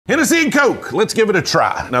Hennessy and Coke, let's give it a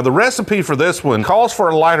try. Now the recipe for this one calls for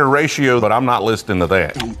a lighter ratio, but I'm not listening to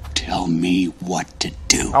that. Don't tell me what to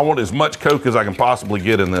do. I want as much Coke as I can possibly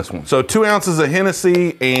get in this one. So 2 ounces of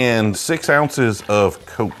Hennessy and 6 ounces of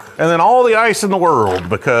Coke. And then all the ice in the world,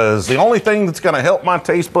 because the only thing that's gonna help my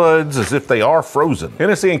taste buds is if they are frozen.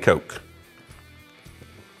 Hennessy and Coke.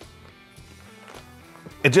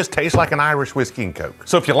 It just tastes like an Irish whiskey and Coke.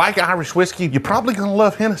 So if you like Irish whiskey, you're probably gonna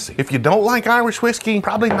love Hennessy. If you don't like Irish whiskey, you're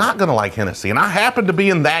probably not gonna like Hennessy. And I happen to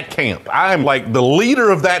be in that camp. I'm like the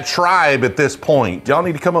leader of that tribe at this point. Y'all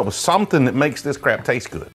need to come up with something that makes this crap taste good.